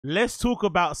let's talk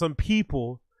about some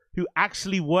people who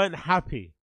actually weren't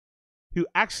happy. Who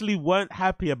actually weren't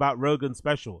happy about Rogan's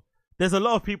special. There's a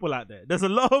lot of people out there. There's a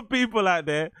lot of people out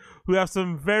there who have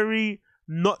some very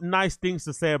not nice things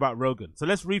to say about Rogan. So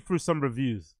let's read through some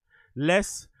reviews.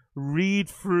 The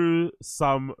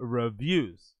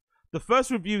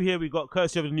first review here we got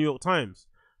courtesy of the New York Times.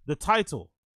 The title,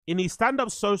 in his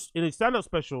stand-up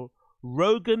special,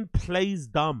 Rogan plays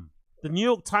dumb. The New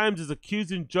York Times is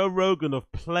accusing Joe Rogan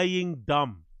of playing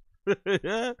dumb.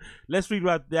 Let's read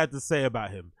what they had to say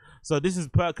about him. So this is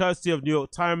courtesy of New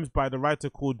York Times by the writer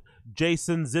called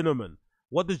Jason Zinnerman.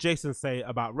 What does Jason say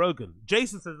about Rogan?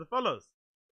 Jason says as follows.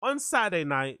 On Saturday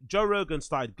night, Joe Rogan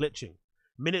started glitching.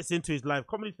 Minutes into his live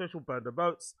comedy special, Burn the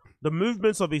Boats, the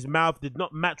movements of his mouth did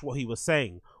not match what he was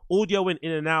saying. Audio went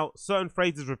in and out, certain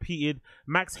phrases repeated,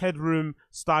 Max Headroom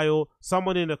style.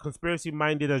 Someone in a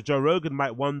conspiracy-minded as Joe Rogan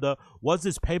might wonder, was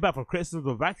this payback for criticism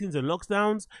of vaccines and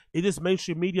lockdowns? Is this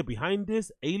mainstream media behind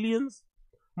this? Aliens?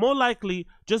 More likely,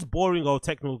 just boring old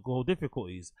technical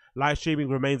difficulties. Live streaming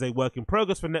remains a work in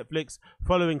progress for Netflix.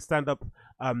 Following stand-up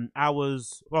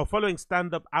hours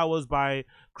by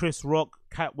Chris Rock,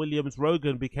 Cat Williams,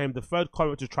 Rogan became the third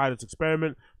comic to try this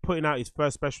experiment, putting out his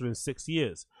first special in 6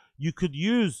 years. You could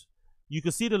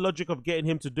see the logic of getting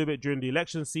him to do it during the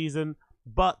election season,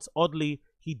 but oddly,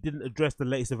 he didn't address the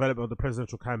latest development of the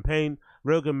presidential campaign.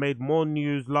 Rogan made more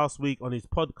news last week on his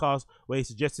podcast where he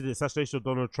suggested the assassination of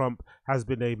Donald Trump has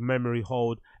been a memory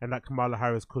hold and that Kamala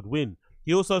Harris could win.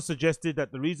 He also suggested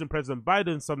that the reason President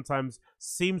Biden sometimes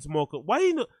seems more... Why are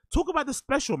you not... Talk about the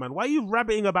special, man. Why are you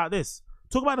rabbiting about this?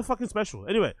 Talk about the fucking special.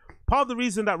 Anyway, part of the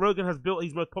reason that Rogan has built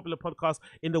his most popular podcast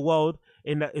in the world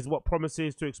is what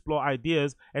promises to explore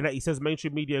ideas and that he says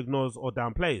mainstream media ignores or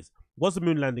downplays. Was the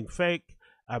moon landing fake?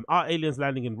 Are aliens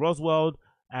landing in Roswell?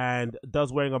 And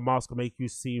does wearing a mask make you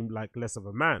seem like less of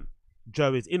a man?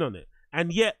 Joe is in on it.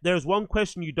 And yet, there's one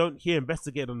question you don't hear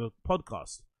investigated on the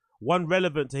podcast. One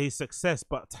relevant to his success,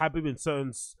 but taboo in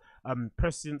certain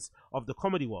precedents of the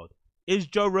comedy world. Is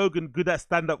Joe Rogan good at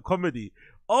stand-up comedy?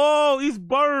 Oh, he's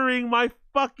borrowing my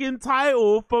fucking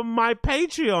title from my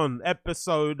Patreon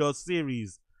episode or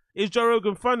series. Is Joe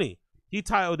Rogan funny? He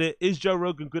titled it, Is Joe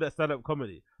Rogan good at stand-up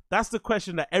comedy? That's the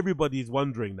question that everybody's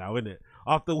wondering now, isn't it?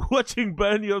 After watching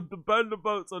Burn the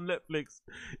Boats on Netflix,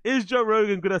 is Joe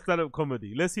Rogan good at stand-up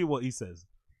comedy? Let's hear what he says.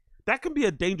 That can be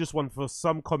a dangerous one for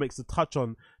some comics to touch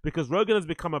on because Rogan has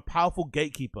become a powerful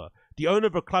gatekeeper. The owner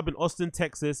of a club in Austin,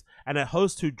 Texas, and a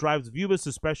host who drives viewers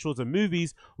to specials and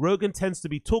movies, Rogan tends to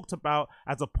be talked about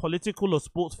as a political or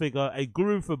sports figure, a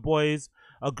guru for bros,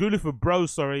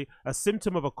 a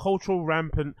symptom of a cultural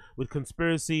rampant with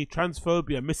conspiracy,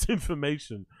 transphobia,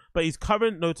 misinformation. But his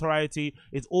current notoriety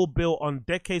is all built on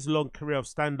decades-long career of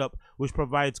stand-up, which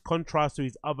provides contrast to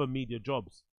his other media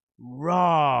jobs.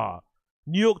 Rah!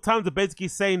 New York Times are basically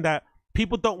saying that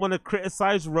people don't want to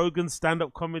criticize Rogan's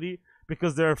stand-up comedy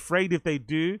because they're afraid if they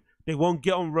do, they won't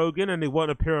get on Rogan and they won't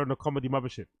appear on the Comedy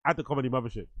Mothership, at the Comedy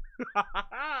Mothership.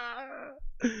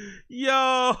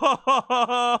 Yo!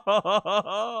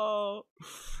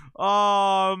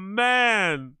 Oh,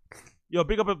 man. Yo,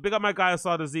 big up my guy,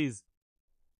 Asad Aziz.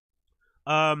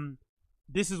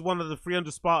 This is one of the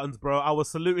 300 Spartans, bro. I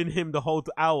was saluting him the whole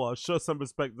hour. Show some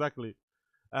respect, exactly.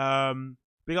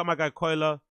 Big up my guy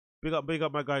Koila. Big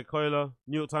up my guy Koila.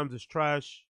 New York Times is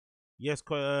trash. Yes,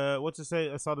 what's it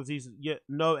say? Asad Aziz. Yeah,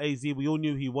 no AZ. We all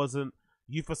knew he wasn't.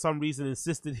 You for some reason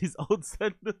insisted his old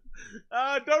sentence.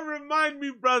 Don't remind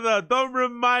me, brother. Don't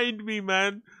remind me,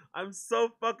 man. I'm so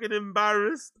fucking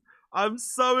embarrassed. I'm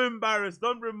so embarrassed.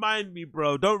 Don't remind me,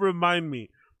 bro. Don't remind me.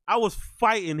 I was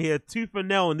fighting here tooth and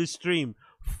nail on this stream.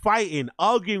 Fighting,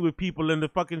 arguing with people in the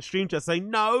fucking stream chat saying,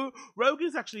 no,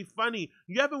 Rogan's actually funny.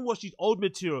 You haven't watched his old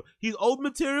material.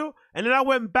 And then I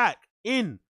went back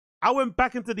into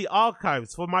the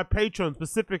archives for my Patreon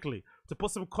specifically to put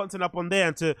some content up on there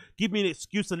and to give me an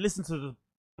excuse to listen to the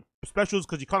specials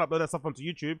because you can't upload that stuff onto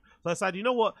YouTube. So I decided, you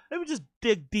know what? Let me just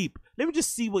dig deep. Let me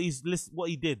just see what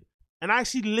he did. And I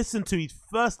actually listened to his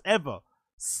first ever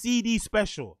CD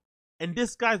special. And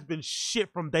this guy's been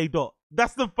shit from day dot.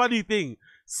 That's the funny thing.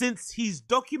 Since he's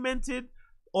documented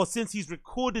or since he's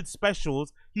recorded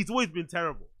specials, he's always been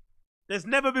terrible. There's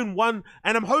never been one,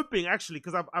 and I'm hoping actually,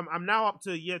 because I'm now up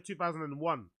to year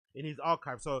 2001 in his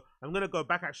archive. So I'm gonna go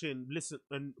back actually and listen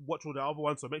and watch all the other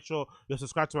ones. So make sure you're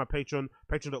subscribed to my Patreon,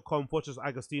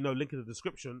 patreon.com/Agostino, link in the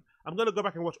description. I'm gonna go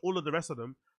back and watch all of the rest of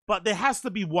them. But there has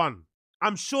to be one.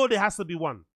 I'm sure there has to be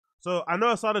one. So I know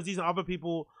Asad Aziz and other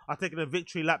people are taking a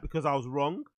victory lap because I was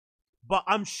wrong, but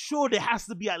I'm sure there has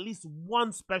to be at least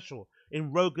one special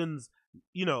in Rogan's,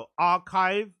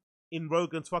 archive, in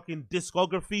Rogan's fucking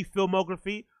discography,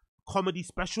 filmography, comedy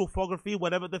specialography,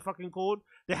 whatever they're fucking called.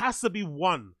 There has to be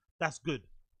one that's good.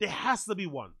 There has to be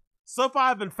one. So far, I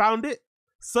haven't found it.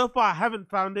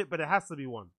 But there has to be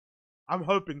one. I'm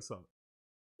hoping so.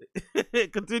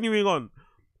 Continuing on.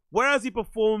 Whereas he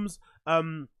performs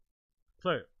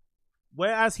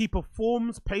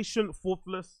patient,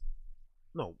 thoughtfulness.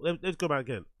 No, let's go back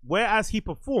again. Whereas he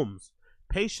performs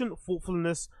patient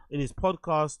thoughtfulness in his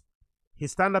podcast,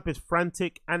 his stand-up is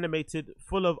frantic, animated,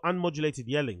 full of unmodulated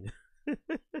yelling.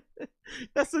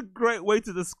 That's a great way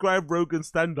to describe Rogan's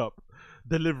stand-up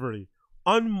delivery.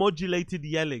 Unmodulated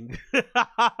yelling.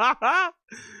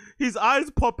 His eyes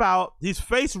pop out, his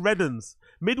face reddens.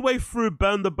 Midway through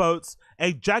Burn the Boats,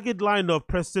 a jagged line of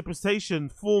precipitation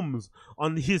forms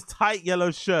on his tight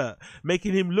yellow shirt,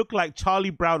 making him look like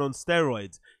Charlie Brown on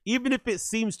steroids. Even if it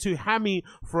seems too hammy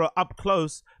for up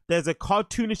close, there's a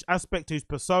cartoonish aspect to his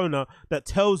persona that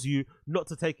tells you not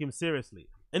to take him seriously.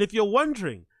 And if you're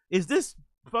wondering, is this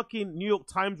fucking New York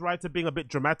Times writer being a bit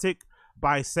dramatic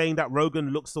by saying that Rogan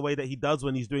looks the way that he does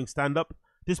when he's doing stand-up?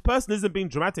 This person isn't being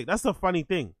dramatic. That's the funny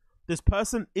thing. This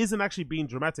person isn't actually being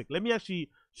dramatic. Let me actually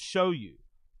show you.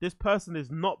 This person is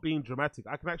not being dramatic.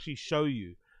 I can actually show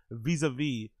you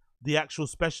vis-a-vis the actual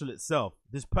special itself.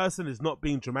 This person is not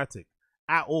being dramatic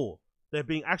at all. They're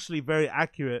being actually very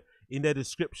accurate in their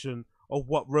description of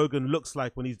what Rogan looks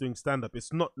like when he's doing stand-up.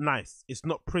 It's not nice. It's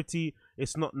not pretty.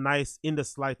 It's not nice in the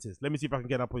slightest. Let me see if I can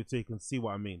get up so you can see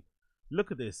what I mean.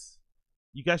 Look at this.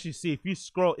 You can actually see,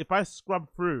 if I scrub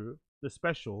through the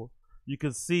special, you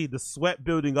can see the sweat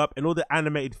building up and all the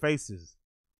animated faces.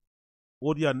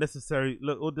 All the unnecessary,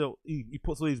 look, he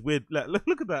puts all these weird,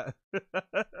 look at that.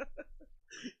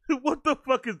 What the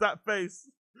fuck is that face?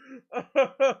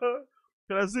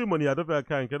 Can I zoom on here? I don't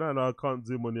think I can I? No, I can't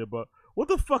zoom on here, but what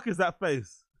the fuck is that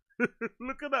face?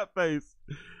 Look at that face.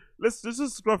 Let's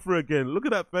just scrub through again. Look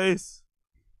at that face.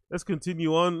 Let's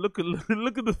continue on. Look at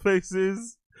the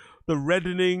faces, the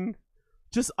reddening,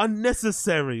 just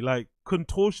unnecessary like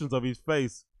contortions of his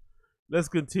face. Let's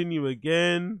continue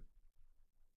again.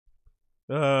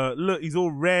 Look, he's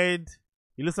all red.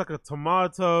 He looks like a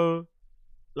tomato.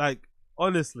 Like,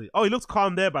 honestly. Oh, he looks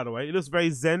calm there, by the way. He looks very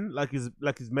zen, like he's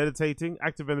meditating,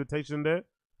 active meditation there.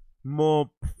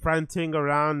 More frantic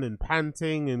around and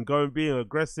panting and being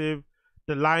aggressive.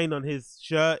 The line on his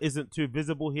shirt isn't too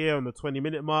visible here on the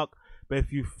 20-minute mark, but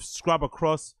if you scrub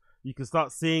across, you can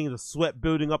start seeing the sweat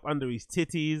building up under his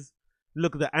titties.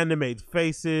 Look at the animated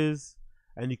faces,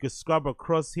 and you can scrub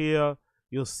across here.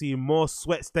 You'll see more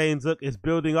sweat stains. Look, it's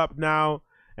building up now,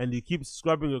 and you keep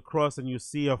scrubbing across, and you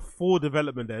see a full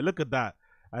development there. Look at that.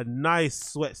 A nice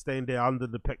sweat stain there under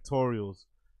the pectorals.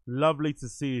 Lovely to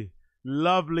see.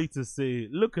 Lovely to see.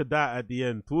 Look at that at the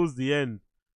end, towards the end.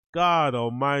 God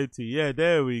almighty. Yeah,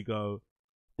 there we go.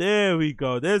 There we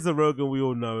go. There's the Rogan we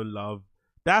all know and love.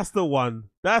 That's the one.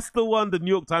 That's the one the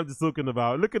New York Times is talking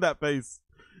about. Look at that face.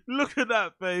 Look at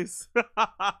that face.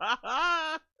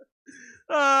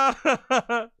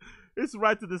 It's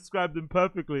right to describe them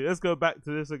perfectly. Let's go back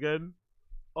to this again.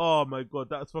 Oh my god,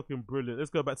 that's fucking brilliant.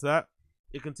 Let's go back to that.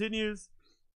 It continues.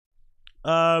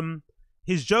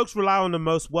 His jokes rely on the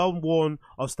most well-worn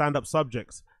of stand-up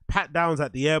subjects. Pat downs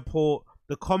at the airport,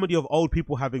 the comedy of old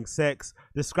people having sex,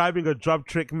 describing a drug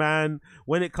trick man.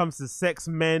 When it comes to sex,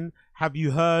 men, have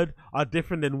you heard, are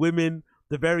different than women.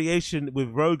 The variation with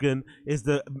Rogan is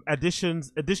the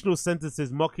additional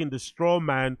sentences mocking the straw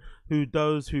man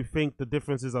those who think the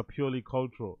differences are purely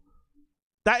cultural.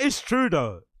 That is true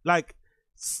though. Like,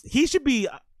 he should be,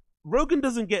 Rogan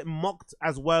doesn't get mocked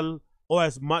as well or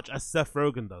as much as Seth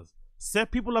Rogen does.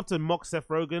 People love to mock Seth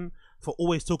Rogen for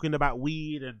always talking about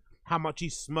weed and how much he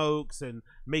smokes and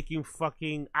making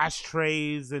fucking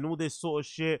ashtrays and all this sort of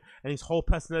shit, and his whole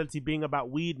personality being about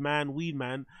weed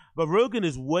man. But Rogan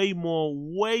is way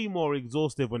more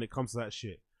exhaustive when it comes to that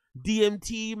shit.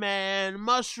 DMT man,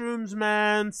 mushrooms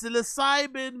man,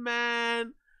 psilocybin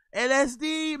man,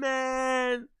 LSD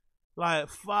man, like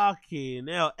fucking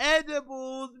hell,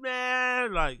 edibles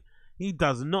man. Like, he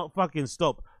does not fucking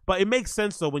stop. But it makes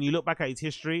sense though when you look back at his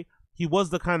history. He was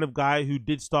the kind of guy who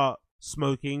did start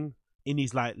smoking in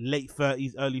his like late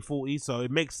 30s, early 40s, so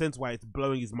it makes sense why it's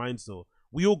blowing his mind still.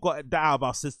 We all got that out of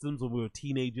our systems when we were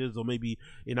teenagers or maybe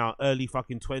in our early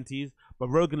fucking 20s, but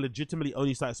Rogan legitimately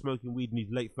only started smoking weed in his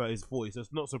late 30s, 40s, so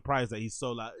it's not surprised that he's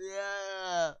so like,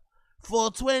 yeah,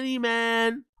 420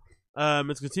 man.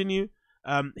 Let's continue.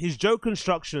 His joke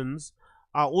constructions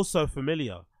are also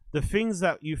familiar. The things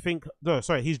that you think,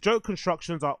 his joke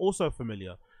constructions are also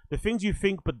familiar. The things you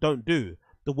think but don't do,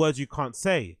 the words you can't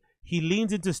say. He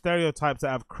leans into stereotypes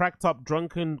that have cracked up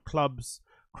drunken clubs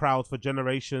crowds for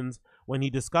generations. When he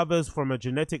discovers from a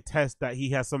genetic test that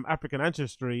he has some African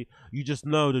ancestry, you just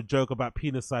know the joke about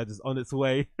penis size is on its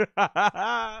way.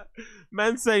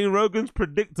 Man saying Rogan's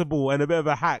predictable and a bit of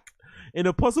a hack. In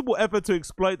a possible effort to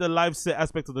exploit the live set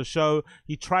aspect of the show,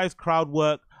 he tries crowd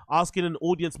work, asking an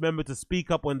audience member to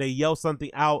speak up when they yell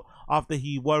something out after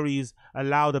he worries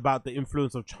aloud about the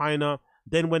influence of China.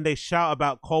 Then when they shout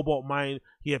about cobalt mine,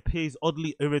 he appears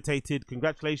oddly irritated.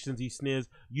 Congratulations, he sneers.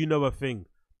 You know a thing.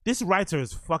 This writer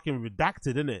is fucking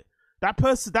redacted, isn't it? That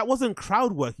person, that wasn't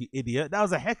crowd work, you idiot. That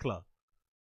was a heckler.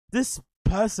 This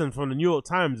person from the New York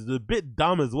Times is a bit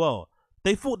dumb as well.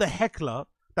 They thought the heckler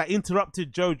that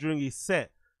interrupted Joe during his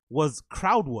set was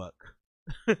crowd work.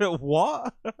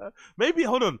 What? Maybe,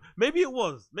 hold on. Maybe it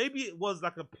was. Maybe it was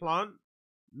like a plant.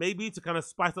 Maybe to kind of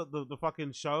spice up the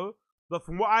fucking show. But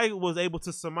from what I was able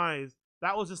to surmise,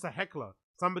 that was just a heckler.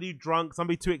 Somebody drunk,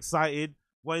 somebody too excited,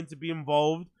 wanting to be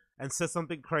involved and said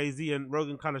something crazy, and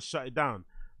Rogan kind of shut it down.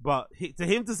 But to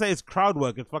him to say it's crowd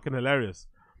work, it's fucking hilarious.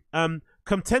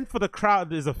 Contempt for the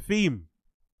crowd is a theme.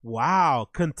 Wow.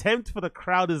 Contempt for the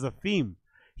crowd is a theme.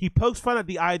 He pokes fun at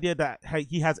the idea that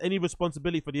he has any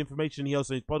responsibility for the information he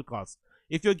hosts on his podcast.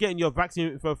 If you're getting your vaccine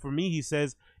info from me, he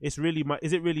says, is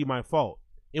it really my fault?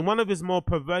 In one of his more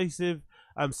pervasive,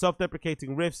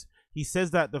 self-deprecating riffs, he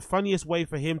says that the funniest way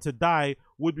for him to die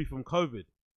would be from COVID.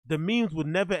 The memes would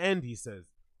never end, he says.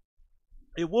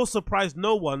 It will surprise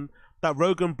no one that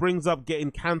Rogan brings up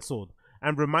getting cancelled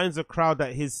and reminds the crowd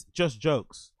that his just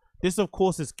jokes. This, of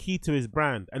course, is key to his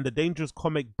brand and the dangerous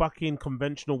comic bucking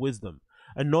conventional wisdom,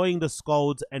 annoying the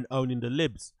scolds and owning the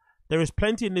libs. There is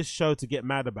plenty in this show to get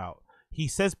mad about. He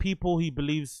says he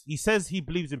believes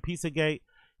in Pizzagate.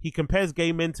 He compares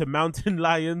gay men to mountain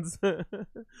lions.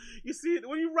 You see,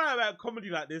 when you write about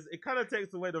comedy like this, it kind of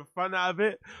takes away the fun out of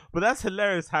it. But that's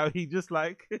hilarious how he just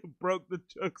like broke the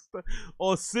jokes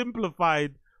or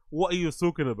simplified what he was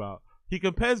talking about. He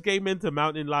compares gay men to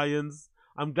mountain lions.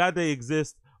 I'm glad they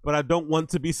exist, but I don't want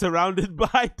to be surrounded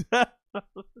by them.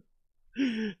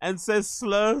 And says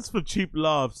slurs for cheap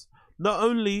laughs. Not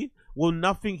only will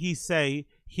nothing he say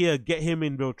here get him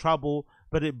in real trouble,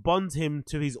 but it bonds him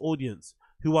to his audience,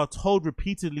 who are told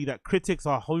repeatedly that critics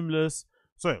are humorless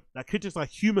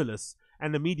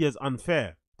and the media is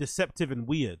unfair, deceptive and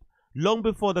weird. Long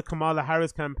before the Kamala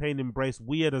Harris campaign embraced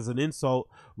weird as an insult,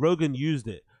 Rogan used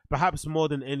it, perhaps more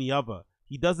than any other.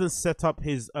 He doesn't set up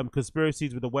his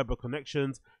conspiracies with a web of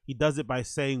connections. He does it by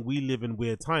saying we live in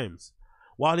weird times.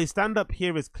 While his stand-up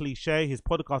here is cliche, his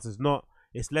podcast is not.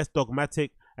 It's less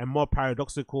dogmatic and more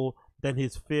paradoxical than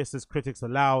his fiercest critics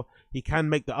allow. He can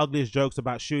make the ugliest jokes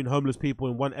about shooting homeless people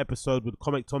in one episode with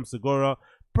comic Tom Segura.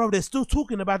 Bro, they're still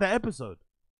talking about that episode.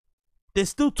 They're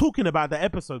still talking about that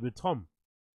episode with Tom.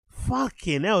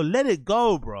 Fucking hell, let it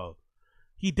go, bro.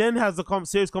 He then has a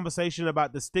serious conversation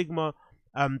about the stigma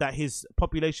that his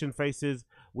population faces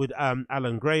with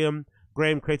Alan Graham.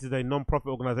 Graham created a non-profit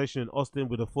organization in Austin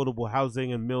with affordable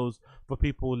housing and meals for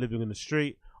people living in the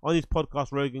street. On his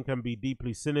podcast, Rogan can be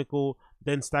deeply cynical,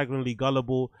 then staggeringly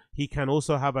gullible. He can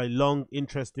also have a long,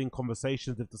 interesting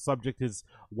conversations if the subject is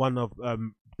one of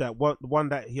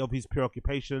his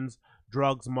preoccupations: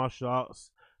 drugs, martial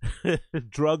arts,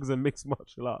 drugs and mixed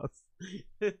martial arts.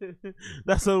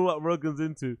 That's all what Rogan's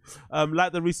into.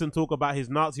 Like the recent talk about his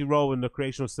Nazi role in the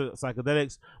creation of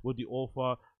psychedelics with the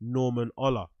author Norman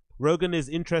Oller. Rogan is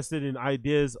interested in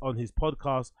ideas on his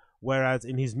podcast, whereas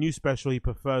in his new special he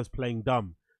prefers playing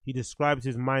dumb. He describes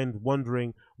his mind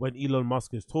wandering when Elon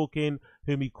Musk is talking,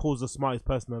 whom he calls the smartest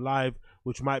person alive,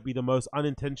 which might be the most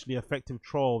unintentionally effective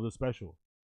troll of the special.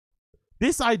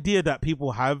 This idea that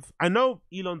people have, I know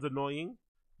Elon's annoying,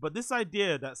 but this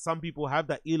idea that some people have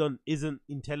that Elon isn't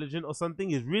intelligent or something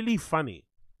is really funny,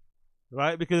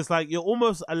 right? Because it's like you're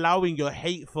almost allowing your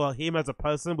hate for him as a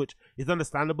person, which is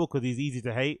understandable because he's easy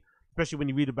to hate, especially when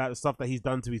you read about the stuff that he's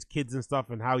done to his kids and stuff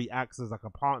and how he acts as like a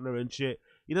partner and shit.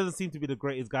 He doesn't seem to be the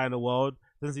greatest guy in the world,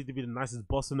 doesn't seem to be the nicest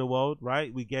boss in the world,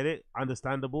 right? We get it,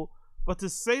 understandable. But to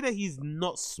say that he's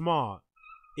not smart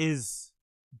is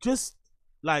just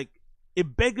like,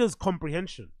 it beggars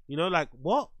comprehension, you know, like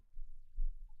what?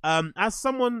 As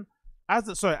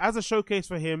a showcase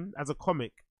for him as a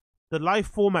comic, the live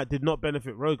format did not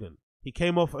benefit Rogan. He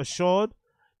came off assured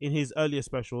in his earlier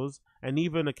specials and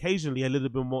even occasionally a little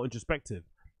bit more introspective.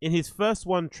 In his first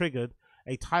one, Triggered,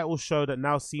 a title show that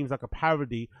now seems like a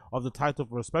parody of the title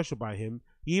for a special by him,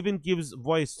 he even gives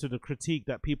voice to the critique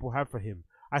that people have for him.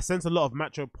 I sense a lot of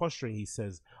macho posturing, he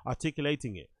says,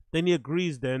 articulating it. Then he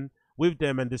agrees with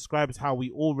them and describes how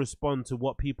we all respond to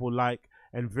what people like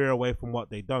and veer away from what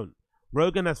they don't.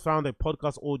 Rogan has found a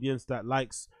podcast audience that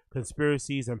likes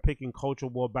conspiracies and picking culture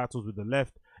war battles with the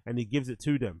left, and he gives it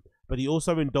to them. But he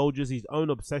also indulges his own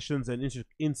obsessions and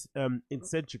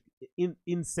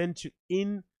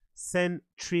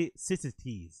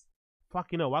eccentricities.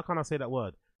 Fucking hell, why can't I say that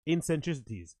word?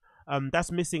 Eccentricities.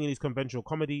 That's missing in his conventional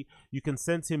comedy. You can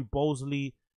sense him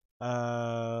bushly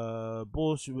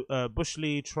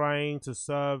trying to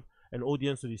serve an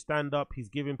audience with his stand-up. He's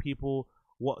giving people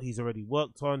what he's already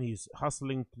worked on. He's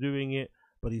hustling doing it,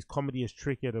 but his comedy is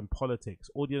trickier than politics.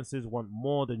 Audiences want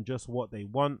more than just what they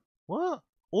want. What?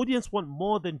 Audience want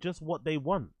more than just what they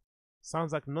want.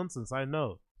 Sounds like nonsense, I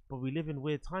know, but we live in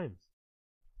weird times.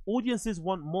 Audiences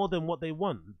want more than what they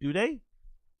want, do they?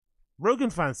 Rogan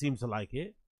fans seem to like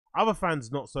it. Other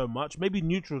fans not so much. Maybe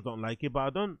neutrals don't like it, but I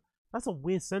don't. That's a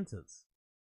weird sentence.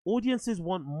 Audiences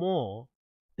want more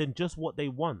than just what they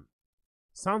want.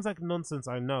 Sounds like nonsense,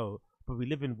 I know, but we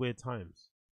live in weird times.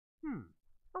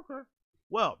 Okay.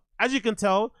 Well, as you can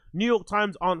tell, New York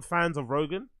Times aren't fans of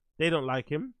Rogan. They don't like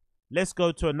him. Let's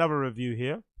go to another review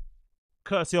here,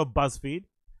 courtesy of BuzzFeed.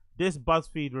 This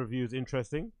BuzzFeed review is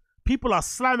interesting. People are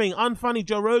slamming unfunny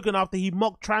Joe Rogan after he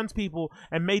mocked trans people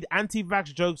and made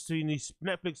anti-vax jokes in his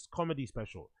Netflix comedy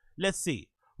special. Let's see.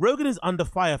 Rogan is under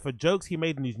fire for jokes he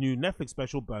made in his new Netflix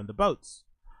special, Burn the Boats.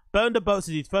 Burn the Boats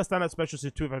is his first stand-up special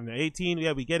since 2018.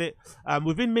 Yeah, we get it.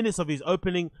 Within minutes of his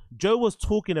opening, Joe was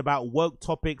talking about woke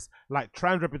topics like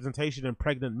trans representation and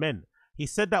pregnant men. He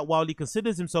said that while he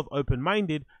considers himself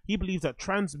open-minded, he believes that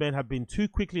trans men have been too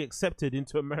quickly accepted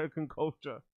into American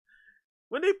culture.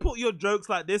 When they put your jokes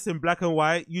like this in black and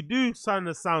white, you do sound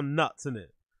nuts, innit?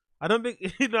 I don't think,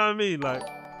 you know what I mean? Like,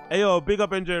 hey, yo, big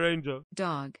up NJ Ranger.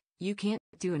 Dog, you can't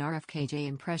do an RFKJ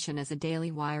impression as a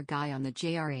Daily Wire guy on the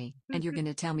JRE, and you're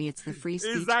gonna tell me it's the free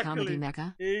speech comedy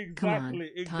mecca? Come on,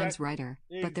 Tom's writer,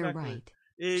 but they're right.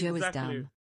 Joe is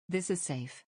dumb. This is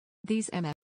safe. These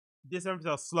MFs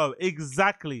are slow.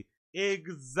 Exactly. The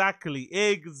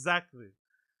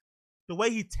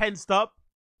way he tensed up,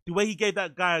 the way he gave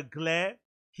that guy a glare,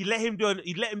 he let him do an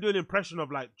impression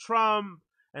of like Trump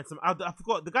and some. I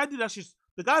forgot the guy did actually.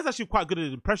 The guy's actually quite good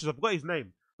at impressions. I forgot his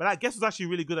name, but I guess was actually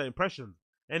really good at impressions.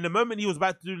 And the moment he was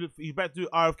about to do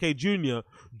RFK Jr.,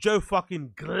 Joe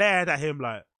fucking glared at him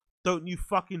like, "Don't you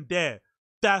fucking dare!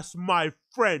 That's my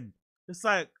friend." It's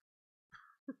like,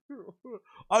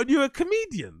 are you a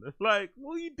comedian? Like,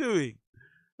 what are you doing?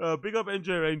 Big up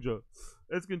NJ Ranger.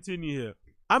 Let's continue here.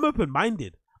 I'm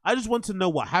open-minded. I just want to know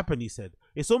what happened, he said.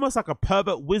 It's almost like a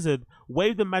pervert wizard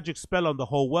waved a magic spell on the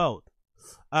whole world.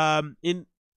 In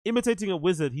imitating a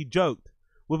wizard, he joked,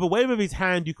 with a wave of his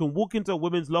hand, you can walk into a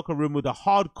women's locker room with a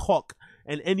hard cock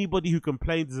and anybody who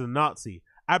complains is a Nazi.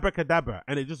 Abracadabra,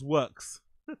 and it just works.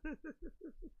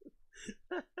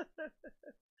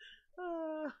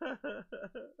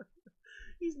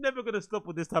 He's never going to stop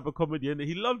with this type of comedy, and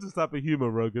he loves this type of humor,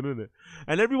 Rogan, isn't it?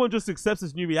 And everyone just accepts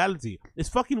this new reality. It's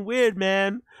fucking weird,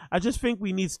 man. I just think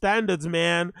we need standards,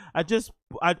 man. I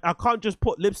can't just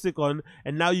put lipstick on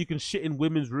and now you can shit in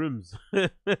women's rooms.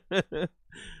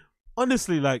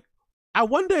 Honestly, like, I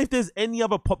wonder if there's any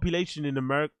other population in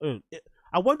America.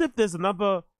 I wonder if there's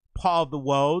another part of the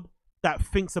world that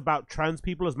thinks about trans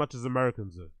people as much as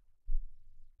Americans do.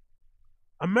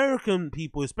 American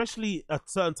people, especially a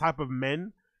certain type of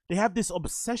men, they have this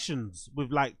obsessions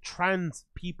with like trans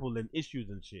people and issues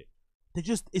and shit.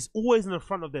 It's always in the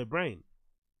front of their brain.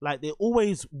 Like, they're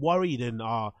always worried and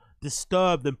are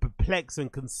disturbed and perplexed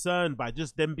and concerned by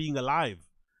just them being alive.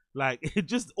 Like, it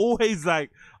just always,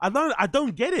 like, I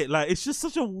don't get it. Like, it's just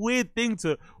such a weird thing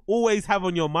to always have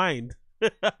on your mind.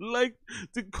 Like,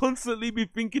 to constantly be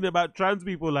thinking about trans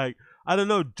people, like, I don't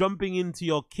know, jumping into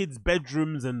your kids'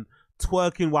 bedrooms and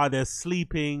twerking while they're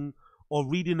sleeping, or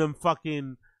reading them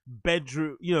fucking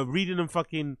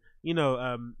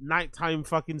nighttime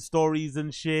fucking stories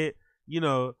and shit,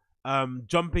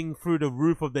 jumping through the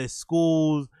roof of their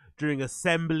schools during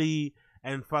assembly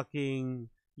and fucking,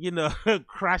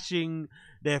 crashing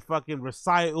their fucking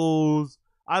recitals.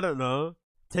 I don't know,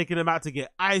 taking them out to get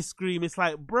ice cream. It's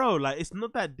like, bro, like, it's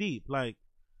not that deep. Like,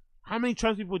 how many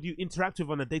trans people do you interact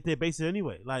with on a day-to-day basis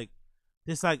anyway? Like,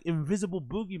 this like invisible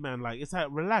boogeyman, like, it's like,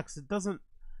 relax.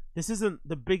 This isn't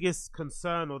the biggest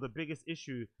concern or the biggest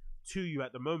issue to you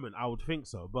at the moment. I would think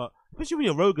so, but especially when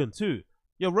you're Rogan too.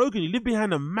 You're Rogan, you live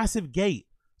behind a massive gate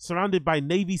surrounded by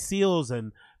Navy SEALs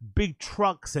and big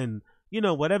trucks and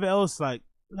whatever else. Like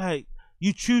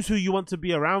you choose who you want to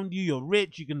be around you. You're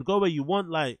rich, you can go where you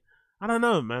want. Like, I don't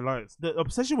know, man. Like, the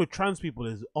obsession with trans people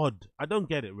is odd. I don't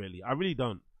get it, really. I really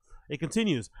don't. It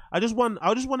continues. I just want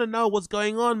to know what's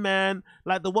going on, man.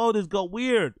 Like, the world has got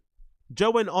weird.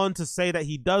 Joe went on to say that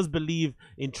he does believe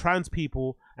in trans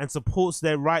people and supports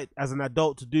their right as an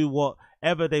adult to do what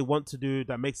whatever they want to do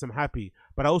that makes them happy.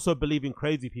 But I also believe in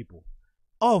crazy people.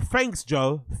 Oh, thanks,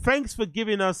 Joe. Thanks for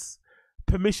giving us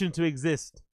permission to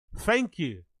exist. Thank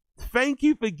you. Thank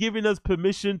you for giving us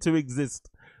permission to exist.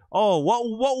 Oh,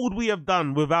 what would we have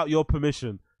done without your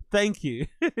permission? Thank you.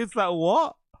 It's like,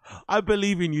 what? I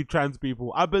believe in you, trans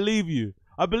people. I believe you.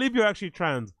 I believe you're actually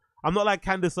trans. I'm not like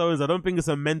Candace Owens. I don't think it's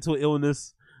a mental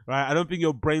illness, right? I don't think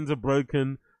your brains are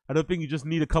broken. I don't think you just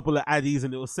need a couple of addies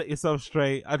and it will set yourself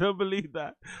straight. I don't believe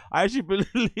that. I actually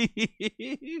believe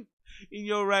in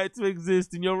your right to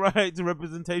exist, in your right to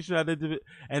representation,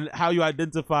 and how you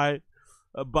identify.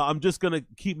 But I'm just going to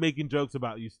keep making jokes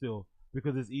about you still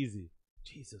because it's easy.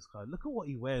 Jesus Christ, look at what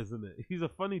he wears, isn't it? He's a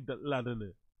funny lad, isn't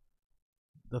it?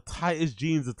 The tightest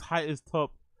jeans, the tightest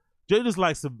top. Joe just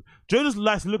likes to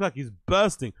look like he's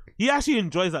bursting. He actually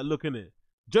enjoys that look, innit?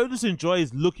 Joe just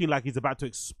enjoys looking like he's about to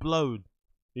explode,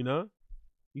 you know?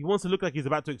 He wants to look like he's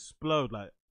about to explode,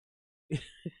 like,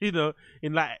 you know,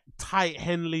 in like tight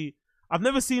Henley. I've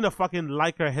never seen a fucking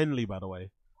Lycra Henley, by the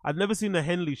way. I've never seen a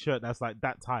Henley shirt that's like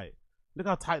that tight. Look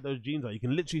how tight those jeans are. You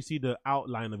can literally see the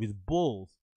outline of his balls.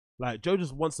 Like, Joe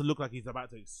just wants to look like he's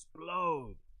about to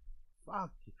explode.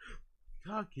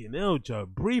 Fucking hell, Joe.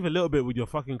 Breathe a little bit with your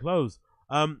fucking clothes.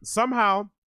 Somehow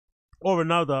or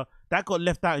another, that got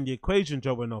left out in the equation,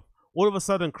 Joe went off. All of a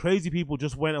sudden, crazy people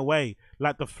just went away,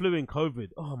 like the flu and COVID.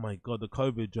 Oh my God, the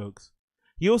COVID jokes.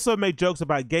 He also made jokes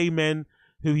about gay men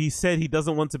who he said he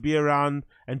doesn't want to be around,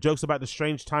 and jokes about the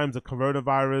strange times of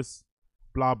coronavirus.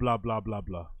 Blah, blah, blah, blah,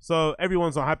 blah. So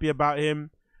everyone's not happy about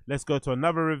him. Let's go to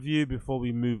another review before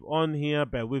we move on here.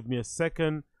 Bear with me a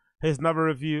second. Here's another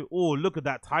review. Oh, look at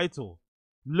that title.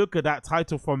 Look at that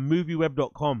title from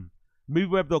movieweb.com.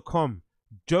 Movieweb.com.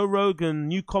 Joe Rogan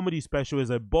new comedy special is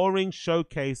a boring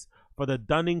showcase for the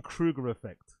Dunning-Kruger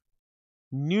effect.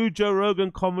 New Joe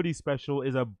Rogan comedy special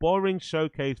is a boring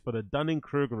showcase for the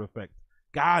Dunning-Kruger effect.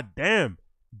 God damn.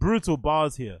 Brutal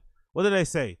bars here. What did they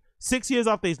say? 6 years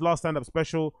after his last stand-up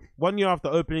special, 1 year after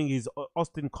opening his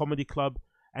Austin Comedy Club,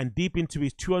 and deep into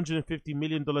his $250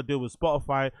 million deal with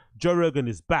Spotify, Joe Rogan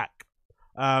is back.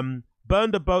 Burn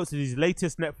the Boats is his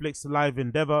latest Netflix live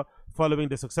endeavor following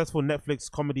the successful Netflix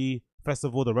comedy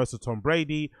festival, The Roast of Tom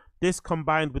Brady. This,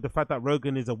 combined with the fact that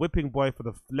Rogan is a whipping boy for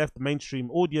the left mainstream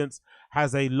audience,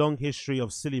 has a long history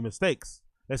of silly mistakes.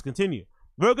 Let's continue.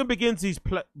 Rogan begins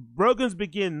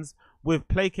with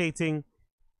placating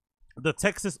the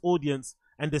Texas audience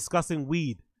and discussing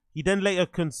weed. He then later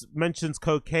mentions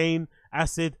cocaine,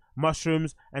 acid,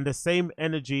 mushrooms, and the same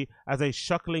energy as a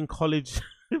shuckling college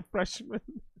freshman.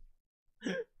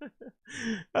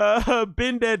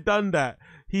 Been there, done that.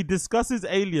 He discusses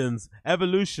aliens,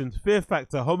 evolution, fear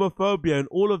factor, homophobia, and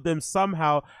all of them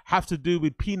somehow have to do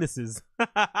with penises.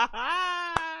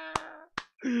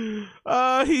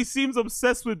 He seems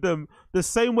obsessed with them the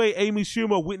same way Amy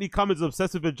Schumer or Whitney Cummings is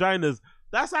obsessed with vaginas.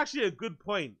 That's actually a good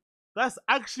point. That's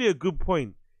actually a good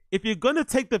point. If you're gonna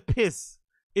take the piss,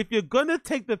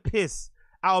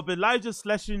 out of Elijah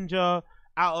Schlesinger,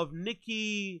 out of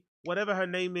Nikki, whatever her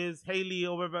name is, Haley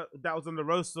or whatever that was on the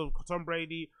roast of Tom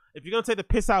Brady, if you're gonna take the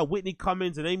piss out of Whitney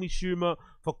Cummings and Amy Schumer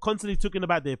for constantly talking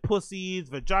about their pussies,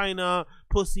 vagina,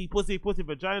 pussy,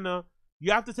 vagina,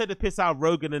 you have to take the piss out of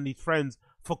Rogan and his friends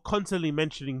for constantly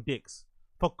mentioning dicks,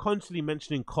 for constantly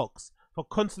mentioning cocks, for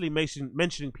constantly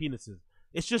mentioning penises.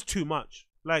 It's just too much.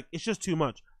 Like, it's just too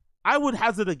much. I would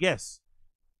hazard a guess.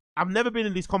 I've never been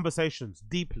in these conversations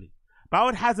deeply, but I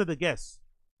would hazard a guess.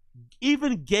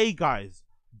 Even gay guys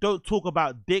don't talk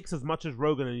about dicks as much as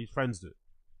Rogan and his friends do.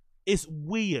 It's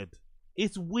weird.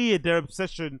 It's weird, their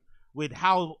obsession with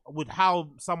how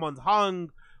someone's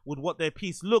hung, with what their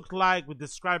piece looked like, with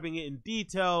describing it in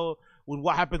detail, with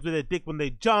what happens with their dick when they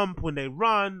jump, when they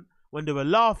run, when they were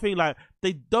laughing. Like,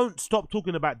 they don't stop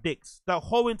talking about dicks. The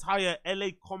whole entire LA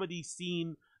comedy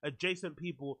scene, adjacent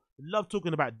people love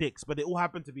talking about dicks, but they all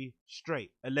happen to be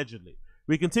straight, allegedly.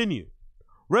 We continue.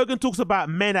 Rogan talks about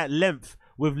men at length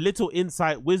with little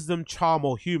insight, wisdom, charm,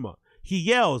 or humor. He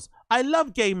yells, "I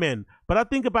love gay men, but I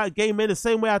think about gay men the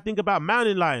same way I think about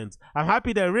mountain lions. I'm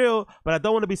happy they're real, but I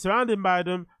don't want to be surrounded by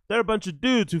them. They're a bunch of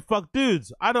dudes who fuck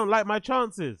dudes. I don't like my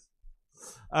chances."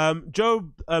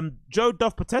 Joe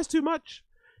doth protest too much?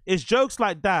 It's jokes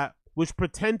like that which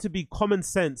pretend to be common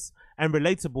sense and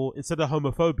relatable instead of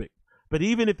homophobic. But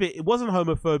even if it wasn't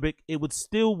homophobic, it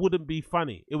wouldn't be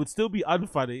funny. It would still be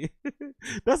unfunny.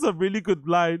 That's a really good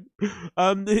line.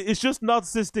 It's just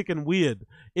narcissistic and weird.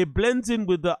 It blends in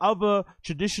with the other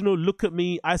traditional "look at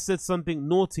me, I said something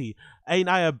naughty, ain't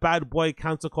I a bad boy"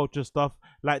 counterculture stuff,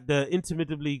 like the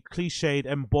intermittently cliched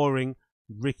and boring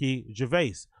Ricky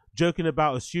Gervais. joking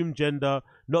about assumed gender,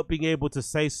 not being able to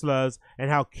say slurs, and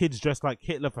how kids dressed like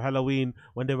Hitler for Halloween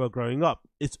when they were growing up.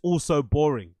 It's also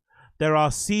boring. There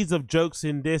are seeds of jokes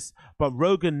in this, but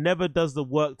Rogan never does the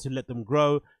work to let them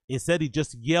grow. Instead, he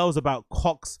just yells about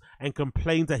cocks and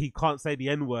complains that he can't say the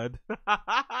N-word.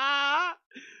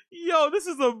 Yo, this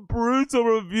is a brutal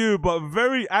review, but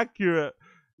very accurate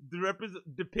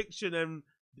depiction and,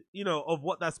 you know, of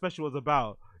what that special was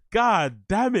about. God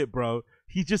damn it, bro.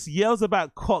 He just yells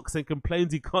about cocks and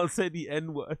complains he can't say the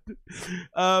N-word.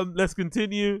 Let's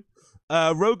continue.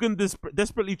 Rogan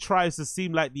desperately tries to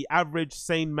seem like the average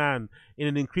sane man in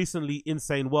an increasingly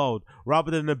insane world,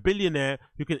 rather than a billionaire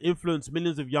who can influence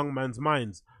millions of young men's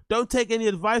minds. Don't take any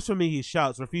advice from me, he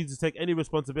shouts, refusing to take any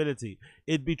responsibility.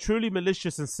 It'd be truly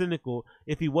malicious and cynical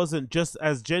if he wasn't just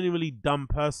as genuinely dumb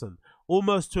person,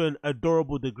 almost to an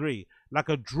adorable degree. Like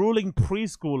a drooling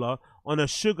preschooler on a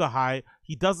sugar high,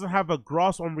 he doesn't have a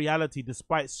grasp on reality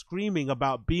despite screaming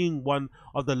about being one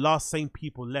of the last sane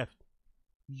people left.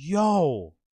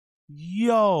 Yo,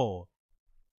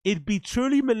 it'd be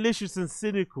truly malicious and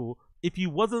cynical if he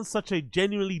wasn't such a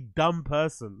genuinely dumb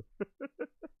person.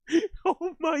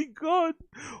 Oh my God,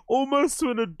 almost to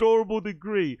an adorable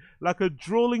degree, like a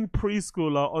drooling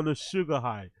preschooler on a sugar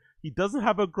high. He doesn't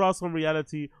have a grasp on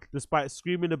reality despite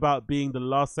screaming about being the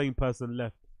last sane person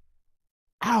left.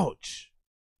 Ouch.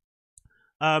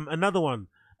 Another one.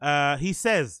 He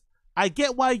says, I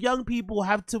get why young people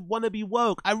have to want to be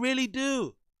woke. I really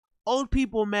do. Old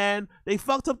people, man, they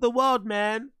fucked up the world,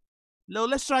 man. No,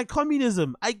 let's try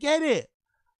communism. I get it.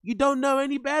 You don't know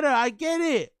any better. I get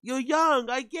it. You're young.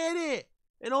 I get it.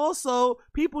 And also,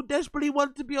 people desperately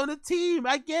want to be on a team.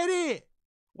 I get it.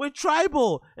 We're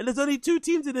tribal, and there's only 2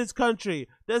 teams in this country.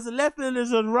 There's a left and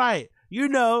there's a right. You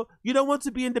know, you don't want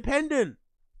to be independent.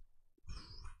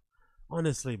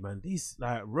 Honestly, man, these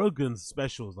like Rogan's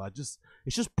specials are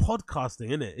it's just podcasting,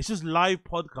 isn't it? It's just live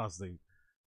podcasting.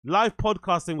 Live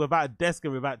podcasting without a desk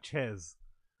and without chairs.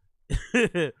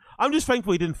 I'm just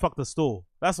thankful he didn't fuck the store.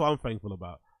 That's what I'm thankful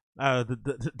about.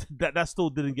 That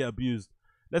store didn't get abused.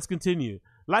 Let's continue.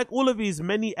 Like all of his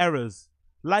many errors,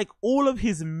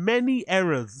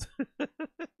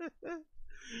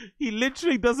 he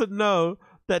literally doesn't know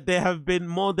that there have been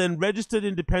more than registered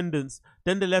independents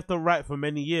than the left or right for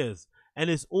many years, and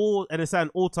it's at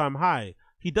an all-time high.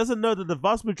 He doesn't know that the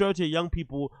vast majority of young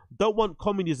people don't want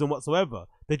communism whatsoever.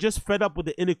 They're just fed up with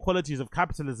the inequalities of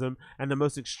capitalism, and the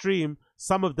most extreme,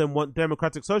 some of them want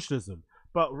democratic socialism.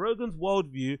 But Rogan's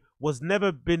worldview was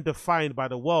never been defined by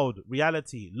the world,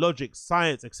 reality, logic,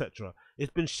 science, etc.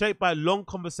 It's been shaped by a long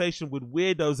conversation with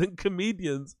weirdos and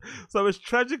comedians. So it's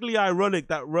tragically ironic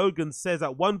that Rogan says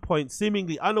at one point,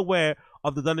 seemingly unaware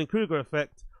of the Dunning-Kruger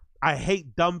effect, I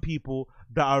hate dumb people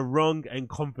that are wrong and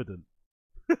confident.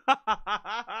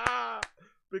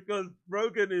 Because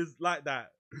Rogan is like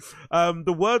that.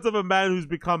 The words of a man who's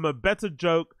become a better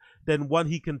joke than one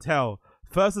he can tell.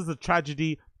 First as a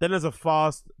tragedy, then as a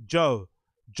farce. Joe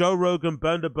Rogan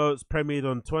Burned the Boats premiered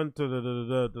on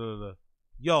 20.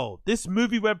 Yo, this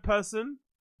movie web person,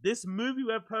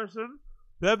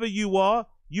 whoever you are,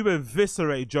 you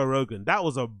eviscerated Joe Rogan. That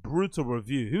was a brutal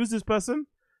review. Who's this person?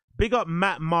 Big up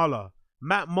Matt Mahler.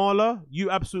 Matt Mahler, you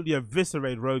absolutely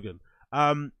eviscerated Rogan.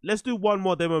 Let's do one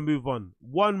more, then we'll move on.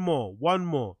 One more.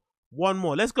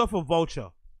 Let's go for Vulture.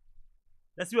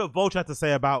 Let's see what Vulture had to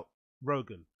say about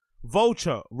Rogan.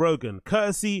 Vulture Rogan,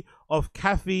 courtesy of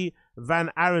Kathy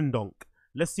Van Arendonk.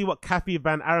 Let's see what Kathy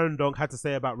Van Arendonk had to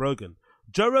say about Rogan.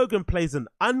 Joe Rogan plays an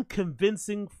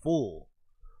unconvincing fool.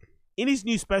 In his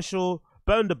new special,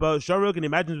 Burn the Boats, Joe Rogan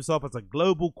imagines himself as a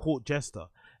global court jester,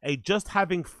 a just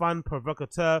having fun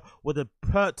provocateur with a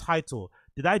pert title.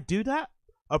 Did I do that?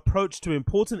 Approach to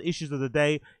important issues of the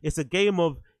day. It's a game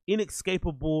of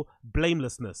inescapable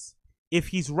blamelessness. If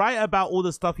he's right about all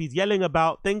the stuff he's yelling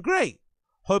about, then great.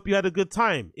 Hope you had a good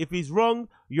time. If he's wrong,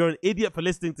 you're an idiot for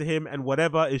listening to him, and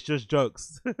whatever, it's just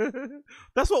jokes.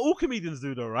 That's what all comedians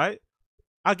do though, right?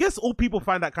 I guess all people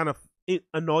find that kind of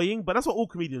annoying, but that's what all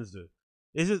comedians do.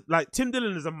 It's just like Tim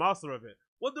Dillon is a master of it.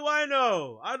 What do I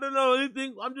know? I don't know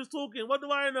anything. I'm just talking. What do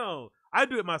I know? I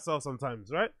do it myself sometimes,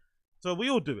 right? So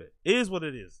we all do it. It is what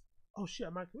it is. Oh shit,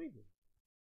 am I a comedian?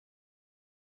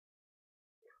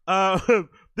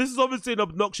 This is obviously an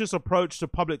obnoxious approach to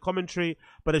public commentary,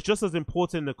 but it's just as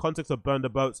important in the context of Burn the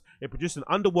Boats. It produced an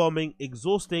underwhelming,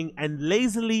 exhausting, and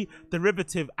lazily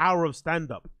derivative hour of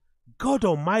stand-up. God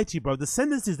almighty, bro. The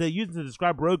sentences they're using to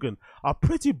describe Rogan are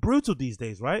pretty brutal these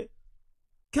days, right?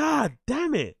 God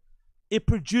damn it. It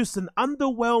produced an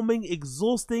underwhelming,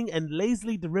 exhausting, and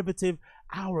lazily derivative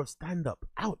hour of stand-up.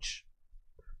 Ouch.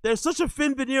 There's such a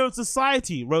thin veneer of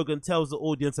society, Rogan tells the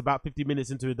audience about 50 minutes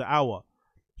into the hour.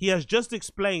 He has just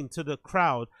explained to the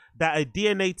crowd that a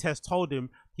DNA test told him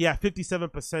he had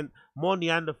 57% more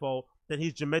Neanderthal than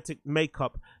his genetic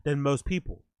makeup than most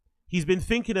people. He's been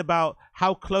thinking about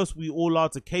how close we all are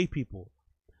to cave people.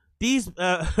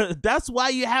 That's why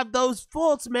you have those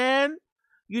thoughts, man.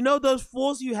 You know those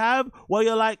thoughts you have where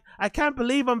you're like, I can't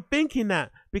believe I'm thinking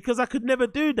that because I could never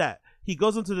do that. He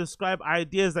goes on to describe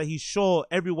ideas that he's sure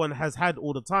everyone has had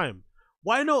all the time.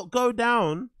 Why not go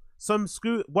down some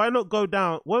Why not go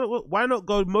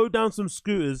mow down some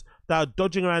scooters that are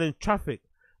dodging around in traffic?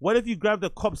 What if you grab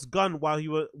the cop's gun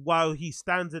while he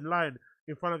stands in line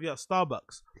in front of you at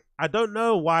Starbucks? I don't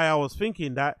know why I was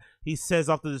thinking that, he says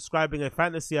after describing a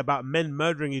fantasy about men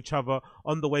murdering each other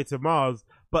on the way to Mars,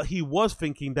 but he was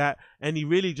thinking that and he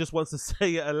really just wants to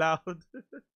say it aloud.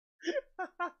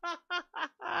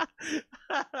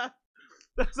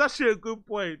 That's actually a good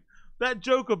point. That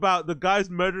joke about the guys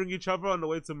murdering each other on the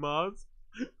way to Mars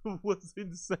was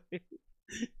insane.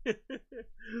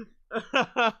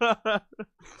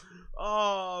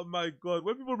 Oh my god.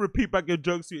 When people repeat back your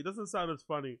jokes to you, it doesn't sound as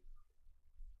funny.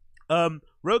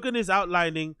 Rogan is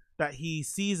outlining that he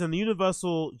sees an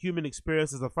universal human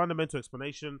experience as a fundamental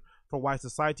explanation for why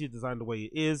society is designed the way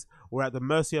it is. We're at the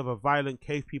mercy of a violent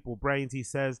cave people brains, he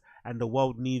says, and the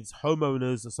world needs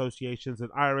homeowners associations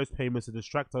and IRS payments to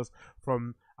distract us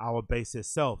from our basis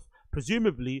self.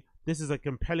 Presumably, this is a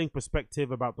compelling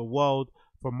perspective about the world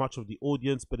for much of the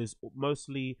audience, but is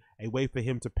mostly a way for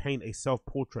him to paint a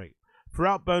self-portrait.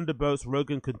 Throughout Burn the Boats,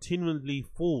 Rogan continually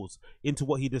falls into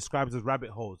what he describes as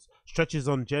rabbit holes, stretches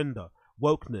on gender,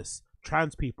 wokeness,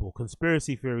 trans people,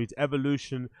 conspiracy theories,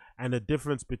 evolution, and the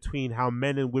difference between how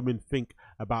men and women think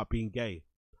about being gay.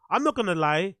 I'm not gonna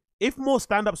lie, if more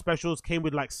stand-up specials came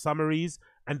with like summaries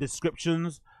and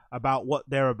descriptions about what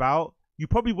they're about, you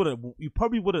probably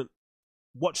wouldn't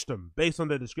watch them based on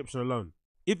their description alone.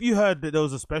 If you heard that there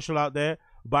was a special out there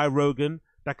by Rogan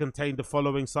that contained the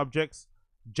following subjects: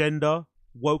 gender,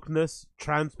 wokeness,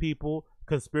 trans people,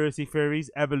 conspiracy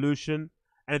theories, evolution,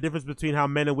 and the difference between how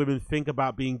men and women think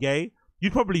about being gay,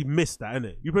 you'd probably miss that,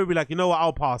 innit? You'd probably be like, you know what,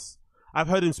 I'll pass. I've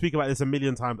heard him speak about this a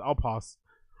million times, I'll pass.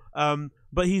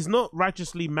 But he's not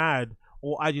righteously mad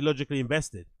or ideologically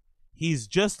invested. He's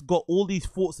just got all these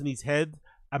thoughts in his head,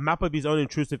 a map of his own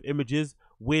intrusive images,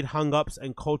 weird hung-ups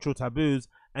and cultural taboos,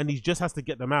 and he just has to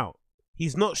get them out.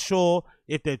 He's not sure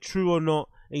if they're true or not,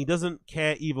 and he doesn't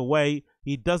care either way.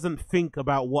 He doesn't think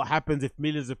about what happens if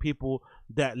millions of people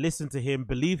that listen to him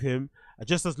believe him,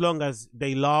 just as long as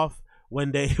they laugh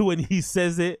when he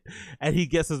says it and he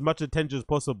gets as much attention as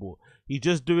possible. He's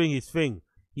just doing his thing.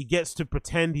 He gets to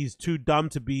pretend he's too dumb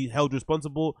to be held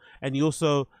responsible, and he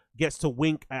also gets to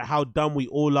wink at how dumb we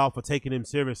all are for taking him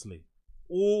seriously.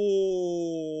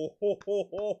 Oh,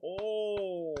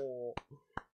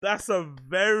 that's a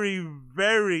very,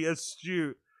 very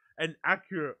astute and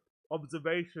accurate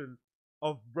observation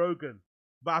of Rogan.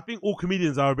 But I think all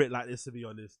comedians are a bit like this, to be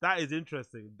honest. That is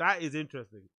interesting. That is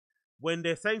interesting. When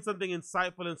they're saying something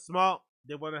insightful and smart,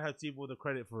 they want to have people the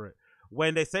credit for it.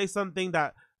 When they say something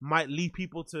that might lead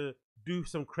people to do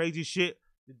some crazy shit,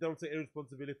 they don't take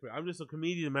responsibility for it. I'm just a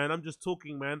comedian, man. I'm just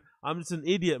talking, man. I'm just an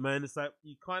idiot, man. It's like,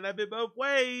 you can't have it both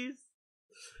ways.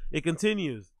 It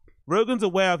continues. Rogan's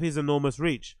aware of his enormous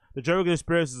reach. The Joe Rogan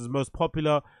Experience is his most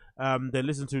popular. They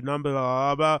listen to number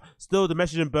blah, blah, blah. Still, the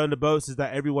message in Burn the Boats is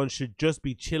that everyone should just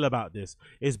be chill about this.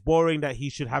 It's boring that he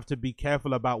should have to be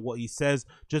careful about what he says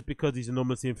just because he's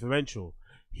enormously influential.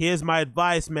 Here's my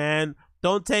advice, man.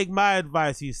 Don't take my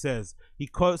advice, he says. He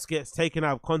quotes gets taken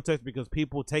out of context because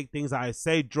people take things that I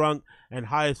say drunk and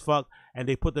high as fuck and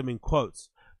they put them in quotes.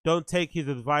 Don't take his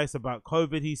advice about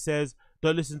COVID, he says.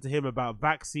 Don't listen to him about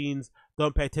vaccines.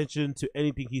 Don't pay attention to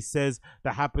anything he says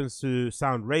that happens to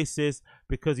sound racist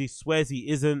because he swears he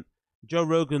isn't. Joe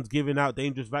Rogan's giving out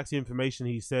dangerous vaccine information,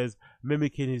 he says,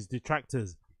 mimicking his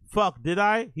detractors. Fuck, did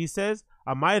I? He says.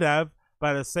 I might have,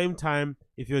 but at the same time,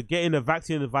 if you're getting a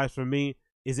vaccine advice from me,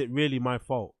 is it really my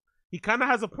fault? He kind of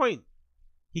has a point.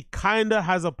 He kind of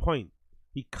has a point.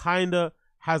 He kind of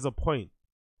has a point.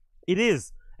 It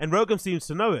is. And Rogan seems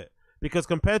to know it. Because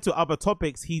compared to other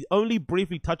topics, he only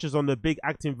briefly touches on the big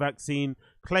acting vaccine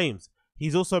claims.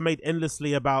 He's also made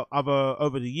endlessly about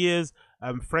over the years,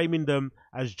 framing them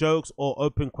as jokes or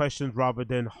open questions rather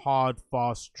than hard,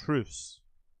 fast truths.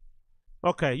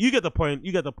 Okay, you get the point.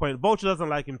 You get the point. Vulture doesn't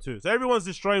like him too. So everyone's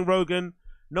destroying Rogan.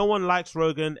 No one likes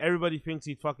Rogan. Everybody thinks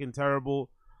he's fucking terrible.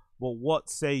 But what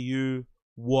say you?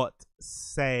 What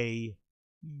say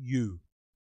you?